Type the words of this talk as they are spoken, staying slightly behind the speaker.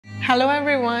Hello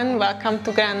everyone, welcome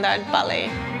to Grand Art Ballet.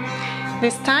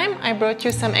 This time I brought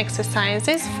you some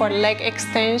exercises for leg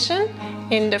extension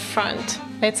in the front.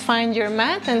 Let's find your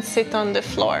mat and sit on the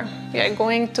floor. We are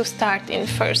going to start in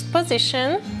first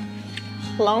position,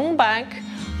 long back,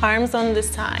 arms on the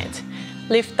side.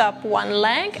 Lift up one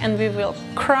leg and we will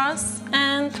cross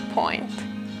and point.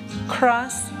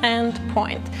 Cross and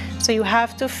point. So you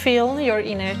have to feel your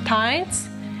inner thighs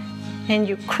and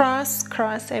you cross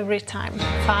every time.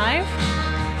 5,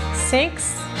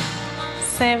 6,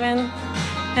 7,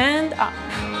 and up.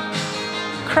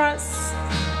 Cross,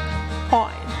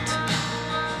 point,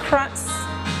 cross,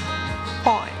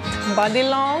 point. Body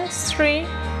long, 3,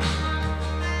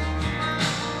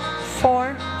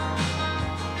 4,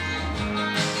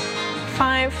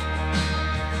 5,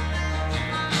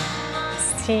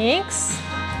 6,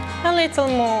 a little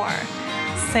more,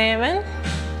 7,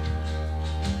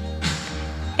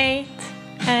 8,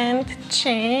 and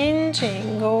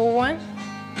changing. Go 1,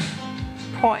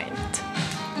 point,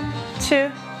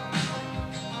 2.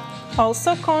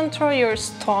 Also control your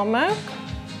stomach.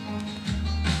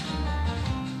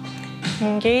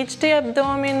 Engage the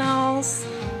abdominals.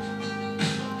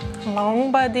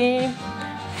 Long body.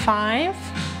 5,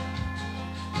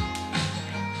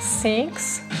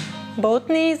 6. Both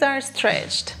knees are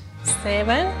stretched.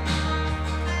 7,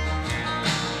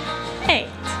 8.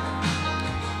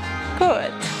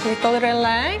 Good. Little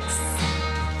relax.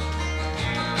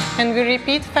 And we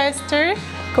repeat faster,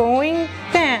 going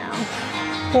down.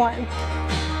 1,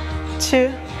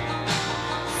 2,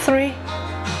 3,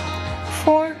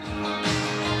 4,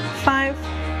 5,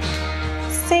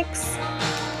 6,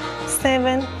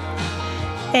 7,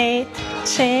 8.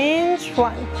 Change.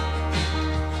 1,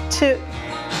 2,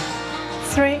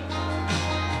 3,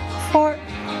 4,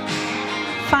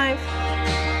 5,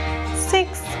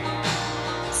 6,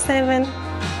 7,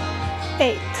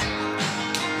 8.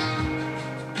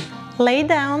 Lay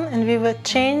down and we will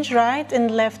change right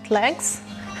and left legs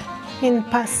in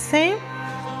passé,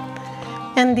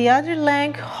 and the other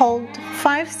leg hold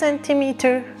 5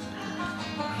 centimeters.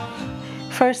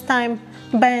 First time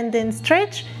bend and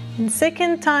stretch, and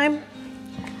second time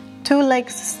 2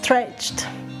 legs stretched.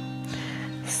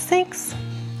 6,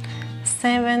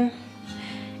 7,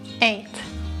 8,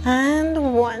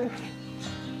 and 1,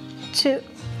 2,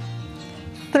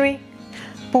 3.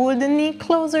 Pull the knee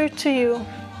closer to you.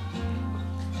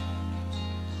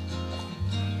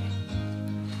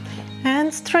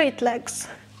 And straight legs.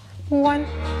 1,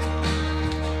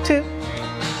 2,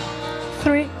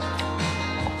 3,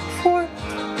 4,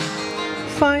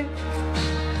 5,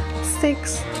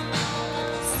 6,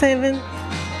 7.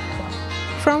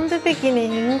 From the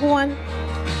beginning. 1,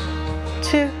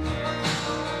 2,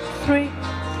 3,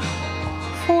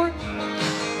 4.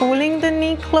 Pulling the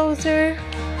knee closer.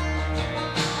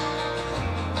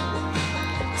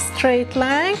 Straight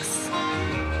legs.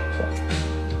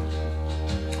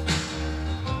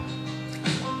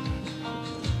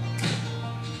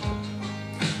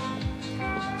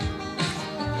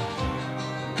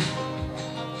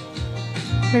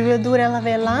 We will do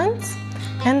relavellants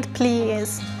and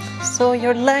pliés. So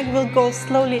your leg will go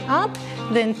slowly up,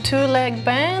 then 2 leg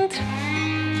bend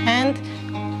and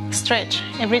stretch.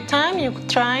 Every time you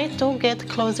try to get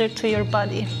closer to your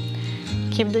body.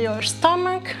 Keep your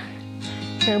stomach,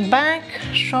 your back,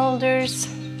 shoulders,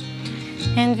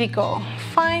 and we go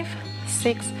 5,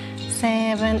 6,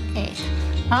 7, 8.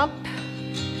 Up,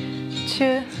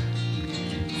 2,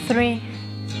 3,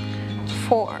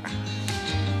 4.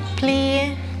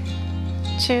 Plie,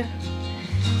 2,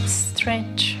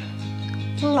 stretch,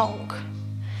 long.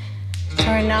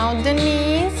 Turn out the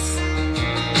knees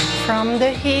from the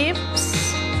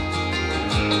hips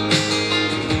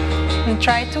and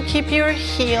try to keep your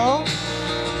heel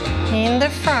in the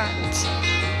front.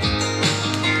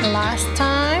 Last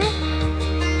time.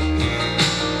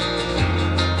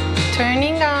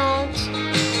 Turning out,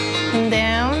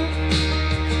 down,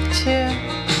 2,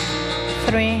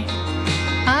 3.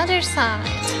 Other side.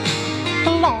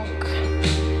 Long.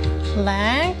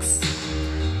 Legs,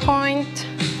 point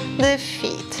the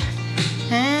feet,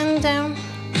 and down,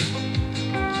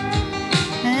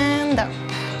 and up,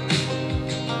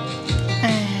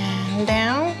 and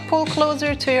down. Pull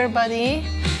closer to your body,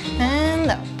 and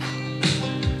up,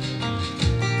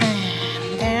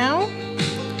 and down,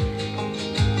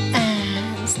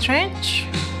 and stretch,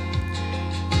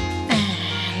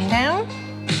 and down,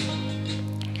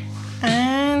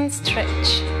 and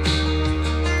stretch.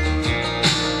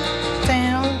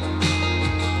 Down,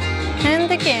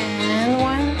 and again.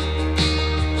 1,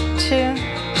 2,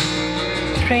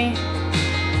 3.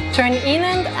 Turn in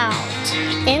and out,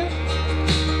 in,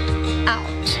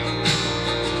 out.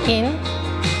 in,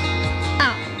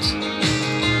 out,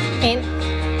 in,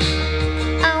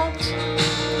 out,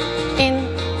 in,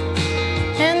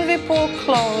 and we pull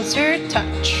closer,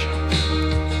 touch,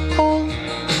 pull,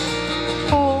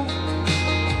 pull,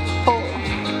 pull.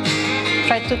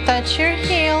 Try to touch your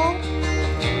heel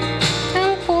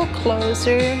and pull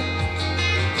closer.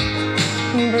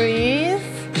 Breathe.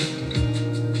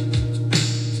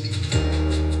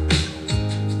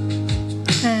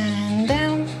 And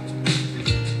down,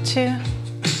 2,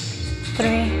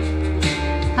 3.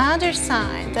 Other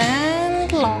side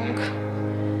and long.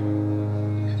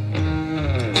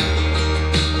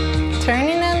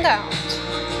 Turning and out.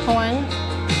 1,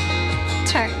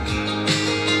 turn,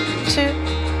 2,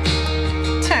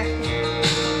 turn,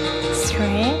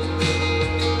 3,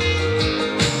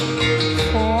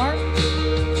 4.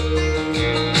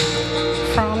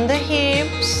 From the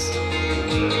hips,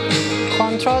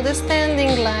 control the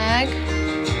standing leg.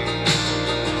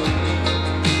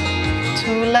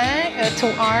 2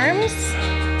 arms,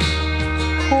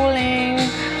 pulling,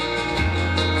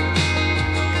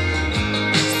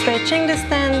 stretching the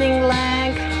standing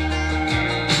leg,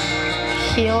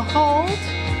 heel hold,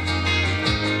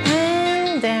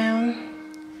 and down,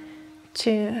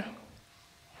 2,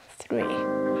 3,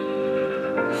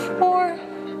 4,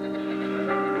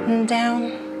 and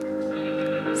down,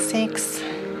 6,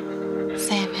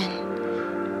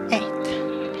 7,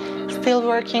 8. Still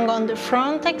working on the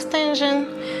front extension.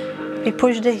 We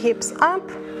push the hips up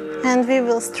and we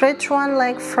will stretch one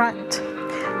leg front.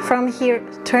 From here,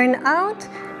 turn out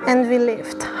and we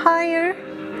lift higher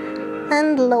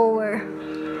and lower.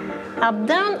 Up,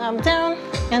 down,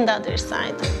 and other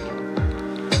side.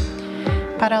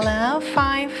 Parallel,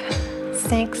 5,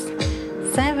 6,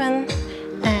 7,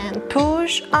 and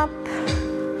push up.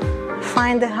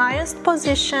 Find the highest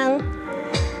position.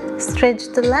 Stretch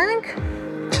the leg,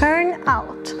 turn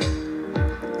out,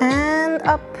 and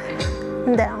up,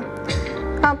 down,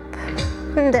 up,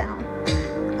 down,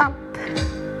 up,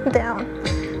 down,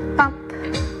 up,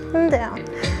 down.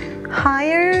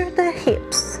 Higher the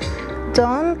hips,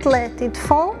 don't let it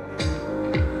fall.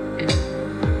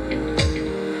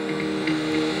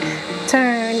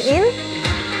 Turn in,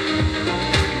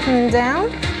 and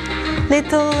down,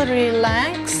 little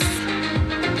relax.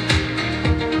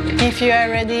 If you are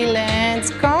ready,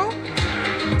 let's go.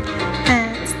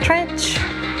 And stretch,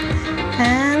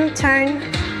 and turn.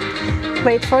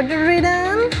 Wait for the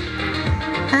rhythm.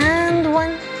 And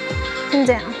 1, and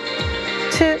down,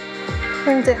 2,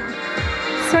 and down,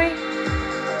 3,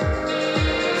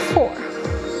 4,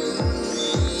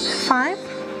 5,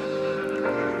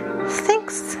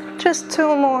 6, just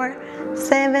 2 more,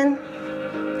 7,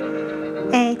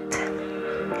 8.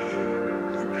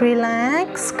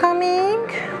 Relax, coming.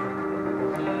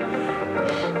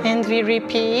 And we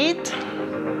repeat.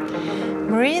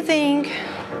 Breathing.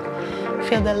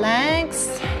 Feel the legs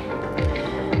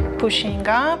pushing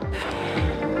up.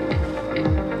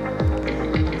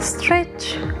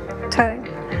 Stretch, turn.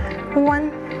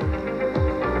 1,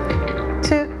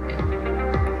 2,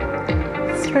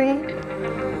 3,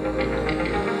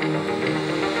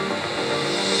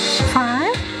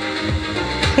 5.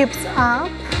 Hips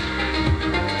up.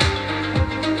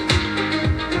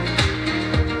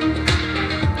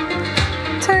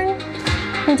 Turn,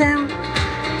 down,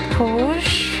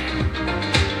 push,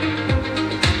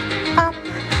 up,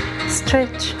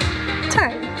 stretch,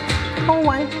 turn.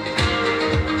 1.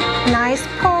 Nice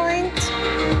point.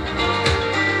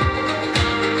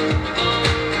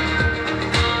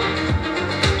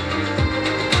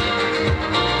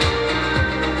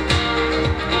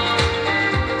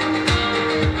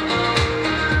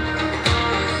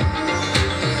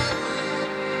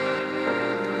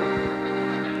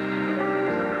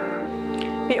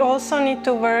 We also need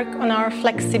to work on our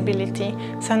flexibility.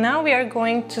 So now we are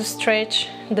going to stretch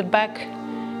the back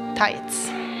tights.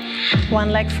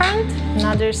 One leg front,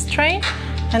 another straight,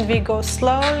 and we go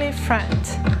slowly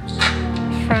front.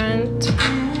 Front,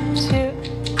 2.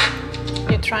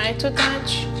 You try to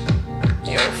touch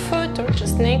your foot or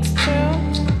just next to.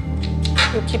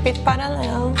 You keep it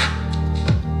parallel.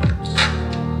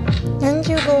 And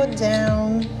you go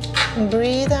down.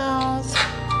 Breathe out.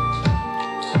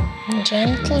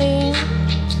 Gently.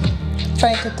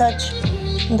 Try to touch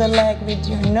the leg with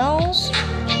your nose.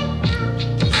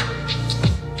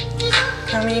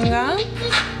 Coming up.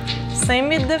 Same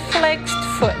with the flexed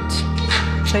foot.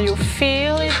 So you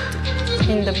feel it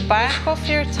in the back of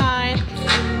your thigh.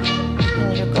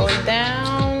 And you go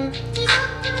down.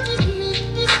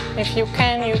 If you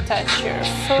can, you touch your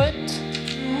foot.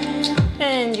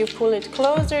 And you pull it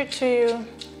closer to you.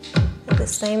 At the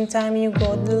same time, you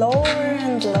go lower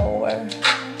and lower.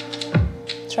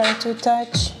 Try to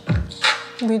touch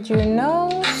with your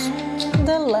nose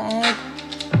the leg.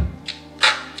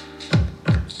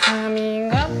 Coming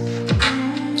up.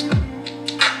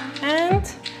 And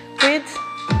with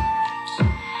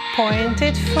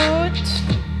pointed foot.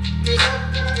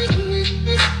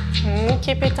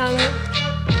 Keep it on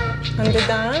the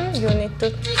down. You need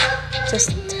to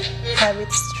just have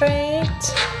it straight.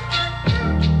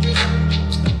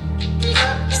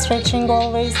 Stretching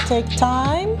always takes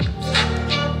time.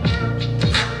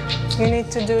 You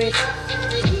need to do it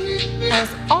as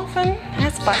often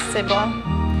as possible.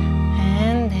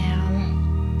 And down.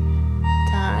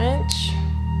 Touch.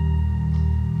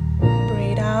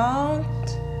 Breathe out.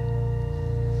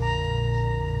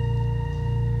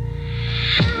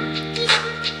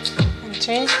 And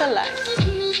change the leg.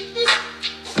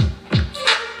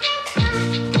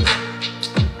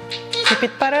 Keep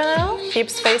it parallel,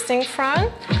 hips facing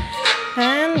front.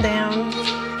 And down.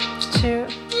 2,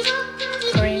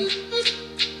 3.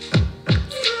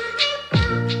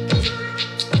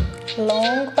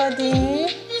 Long body.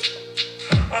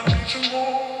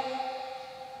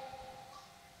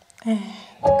 And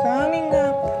coming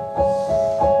up.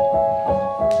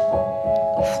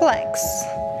 Flex.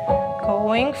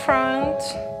 Going front.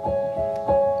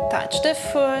 Touch the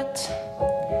foot.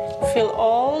 Feel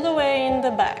all the way in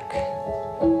the back.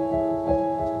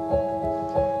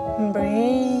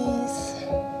 Breathe.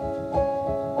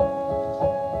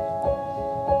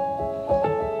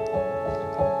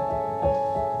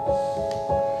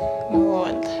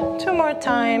 Good. 2 more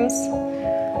times.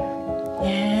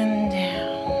 And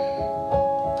down.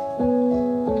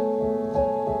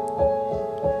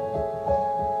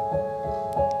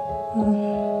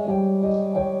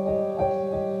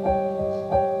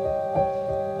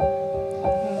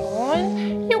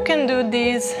 Good. You can do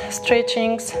these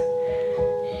stretchings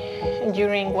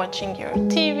during watching your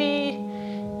TV,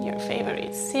 your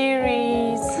favorite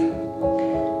series,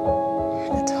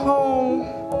 at home,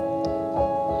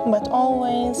 but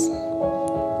always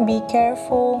be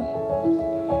careful.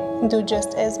 Do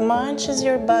just as much as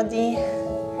your body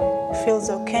feels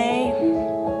okay.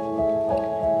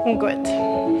 Good.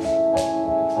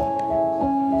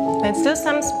 Let's do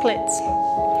some splits.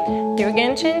 You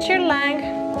again change your leg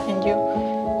and you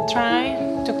try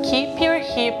to keep your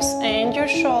hips and your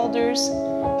shoulders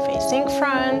facing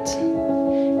front,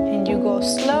 and you go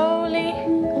slowly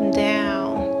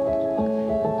down,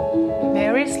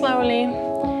 very slowly.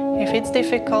 If it's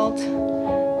difficult,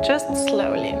 just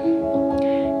slowly.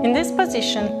 In this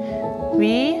position,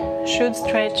 we should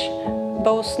stretch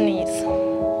both knees.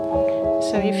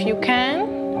 So if you can,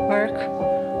 work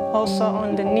also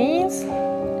on the knees,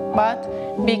 but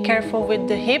be careful with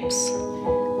the hips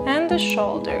and the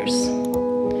shoulders.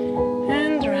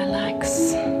 And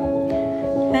relax.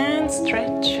 And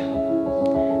stretch.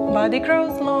 Body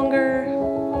grows longer.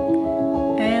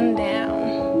 And down.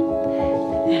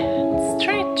 And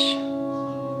stretch.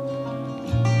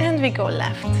 And we go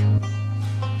left.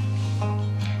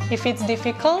 If it's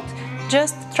difficult,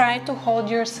 just try to hold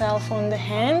yourself on the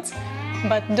hands,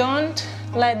 but don't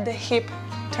let the hip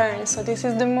turn. So this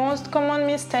is the most common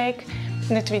mistake,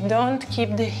 that we don't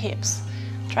keep the hips.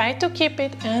 Try to keep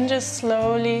it and just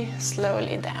slowly,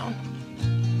 slowly down.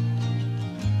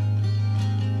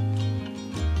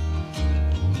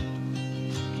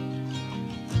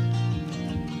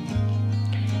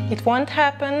 It won't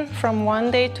happen from one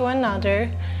day to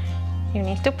another. You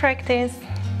need to practice.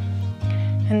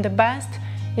 And the best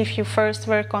if you first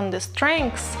work on the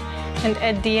strengths and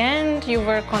at the end you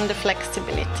work on the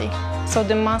flexibility. So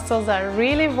the muscles are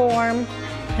really warm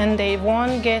and they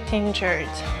won't get injured.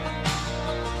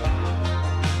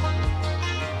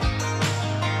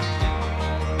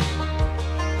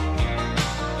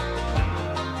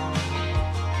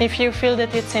 If you feel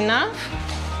that it's enough,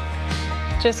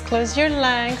 just close your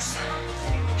legs,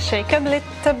 shake a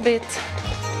little bit,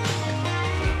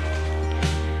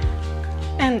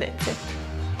 and that's it.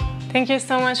 Thank you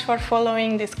so much for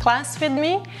following this class with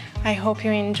me. I hope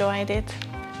you enjoyed it.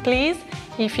 Please,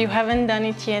 if you haven't done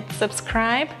it yet,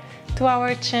 subscribe to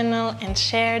our channel and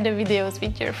share the videos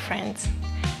with your friends.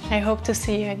 I hope to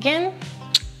see you again.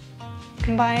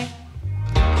 Bye.